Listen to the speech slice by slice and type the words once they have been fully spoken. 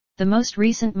The most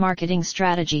recent marketing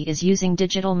strategy is using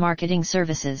digital marketing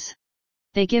services.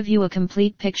 They give you a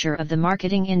complete picture of the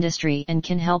marketing industry and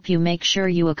can help you make sure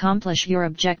you accomplish your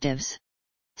objectives.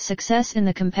 Success in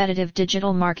the competitive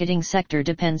digital marketing sector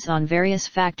depends on various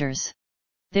factors.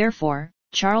 Therefore,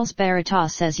 Charles Baratta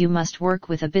says you must work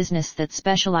with a business that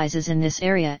specializes in this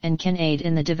area and can aid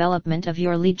in the development of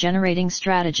your lead generating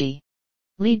strategy.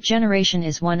 Lead generation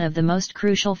is one of the most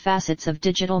crucial facets of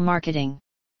digital marketing.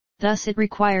 Thus it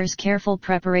requires careful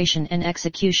preparation and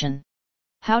execution.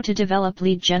 How to develop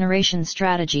lead generation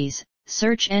strategies: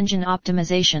 search engine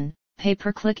optimization,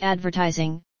 pay-per-click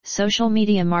advertising, social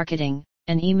media marketing,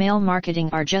 and email marketing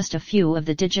are just a few of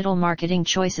the digital marketing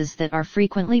choices that are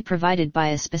frequently provided by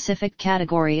a specific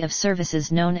category of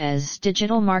services known as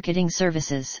digital marketing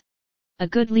services. A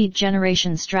good lead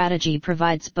generation strategy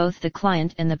provides both the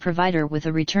client and the provider with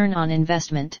a return on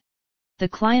investment. The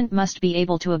client must be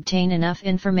able to obtain enough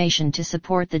information to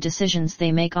support the decisions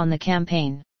they make on the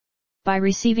campaign. By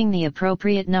receiving the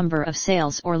appropriate number of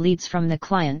sales or leads from the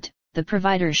client, the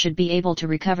provider should be able to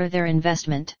recover their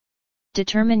investment.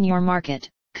 Determine your market.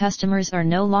 Customers are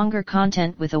no longer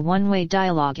content with a one-way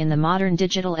dialogue in the modern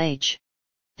digital age.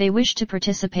 They wish to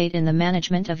participate in the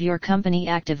management of your company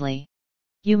actively.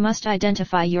 You must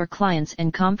identify your clients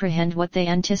and comprehend what they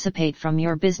anticipate from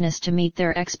your business to meet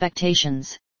their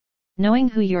expectations. Knowing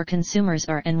who your consumers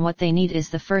are and what they need is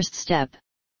the first step.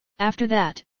 After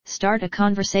that, start a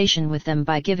conversation with them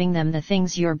by giving them the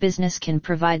things your business can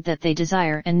provide that they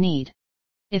desire and need.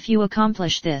 If you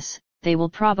accomplish this, they will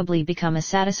probably become a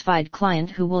satisfied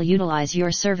client who will utilize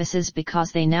your services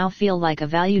because they now feel like a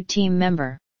valued team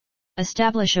member.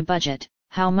 Establish a budget.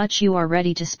 How much you are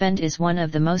ready to spend is one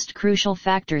of the most crucial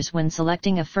factors when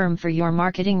selecting a firm for your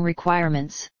marketing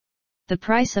requirements. The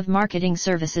price of marketing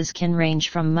services can range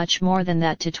from much more than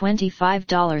that to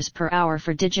 $25 per hour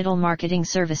for digital marketing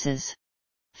services.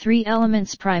 Three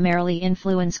elements primarily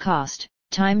influence cost: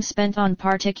 time spent on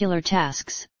particular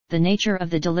tasks, the nature of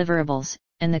the deliverables,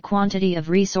 and the quantity of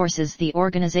resources the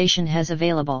organization has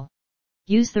available.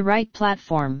 Use the right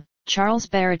platform. Charles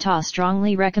Baratta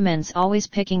strongly recommends always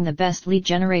picking the best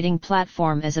lead-generating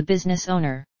platform as a business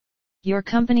owner. Your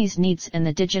company's needs and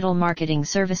the digital marketing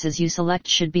services you select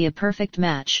should be a perfect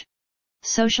match.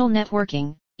 Social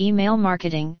networking, email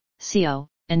marketing, SEO,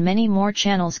 and many more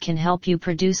channels can help you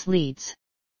produce leads.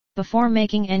 Before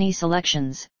making any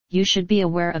selections, you should be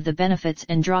aware of the benefits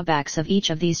and drawbacks of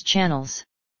each of these channels.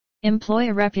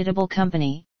 Employ a reputable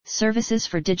company. Services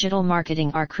for digital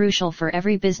marketing are crucial for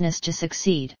every business to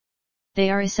succeed.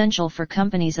 They are essential for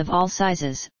companies of all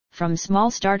sizes, from small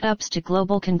startups to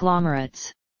global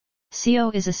conglomerates.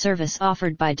 SEO is a service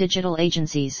offered by digital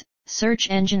agencies, search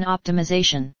engine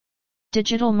optimization.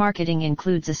 Digital marketing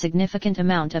includes a significant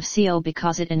amount of SEO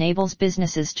because it enables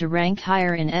businesses to rank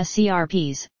higher in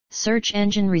SERPs, search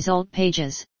engine result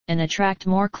pages, and attract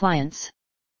more clients.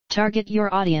 Target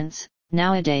your audience.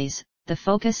 Nowadays, the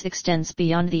focus extends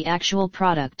beyond the actual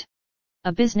product.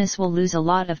 A business will lose a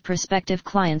lot of prospective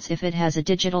clients if it has a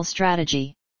digital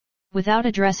strategy. Without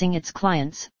addressing its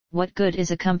clients, what good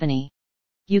is a company?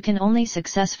 You can only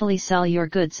successfully sell your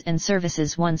goods and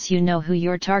services once you know who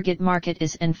your target market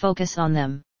is and focus on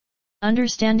them.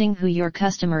 Understanding who your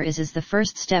customer is the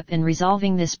first step in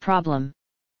resolving this problem.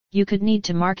 You could need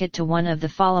to market to one of the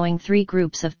following three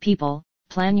groups of people.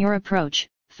 Plan your approach.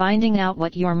 Finding out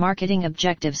what your marketing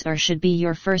objectives are should be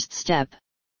your first step.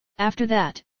 After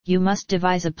that, you must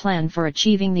devise a plan for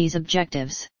achieving these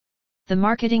objectives. The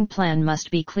marketing plan must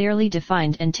be clearly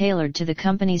defined and tailored to the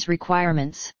company's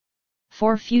requirements.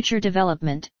 For future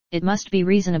development, it must be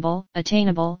reasonable,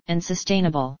 attainable, and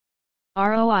sustainable.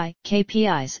 ROI,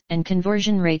 KPIs, and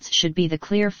conversion rates should be the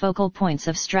clear focal points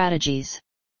of strategies.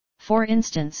 For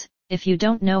instance, if you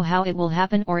don't know how it will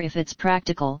happen or if it's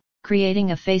practical,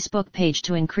 creating a Facebook page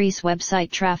to increase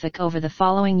website traffic over the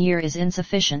following year is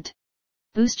insufficient.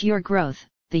 Boost your growth.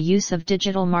 The use of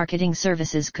digital marketing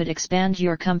services could expand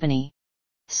your company.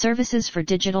 Services for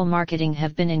digital marketing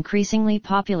have been increasingly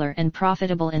popular and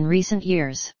profitable in recent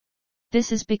years.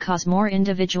 This is because more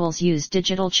individuals use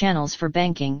digital channels for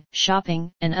banking, shopping,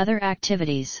 and other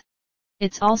activities.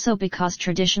 It's also because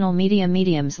traditional media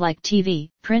mediums like TV,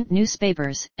 print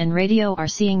newspapers, and radio are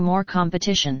seeing more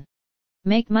competition.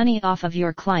 Make money off of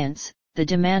your clients. The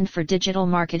demand for digital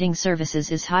marketing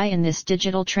services is high in this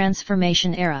digital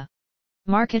transformation era.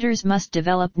 Marketers must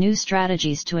develop new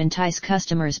strategies to entice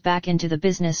customers back into the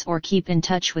business or keep in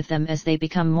touch with them as they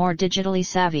become more digitally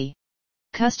savvy.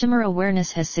 Customer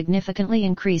awareness has significantly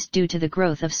increased due to the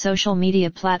growth of social media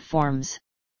platforms.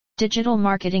 Digital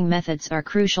marketing methods are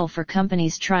crucial for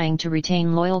companies trying to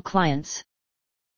retain loyal clients.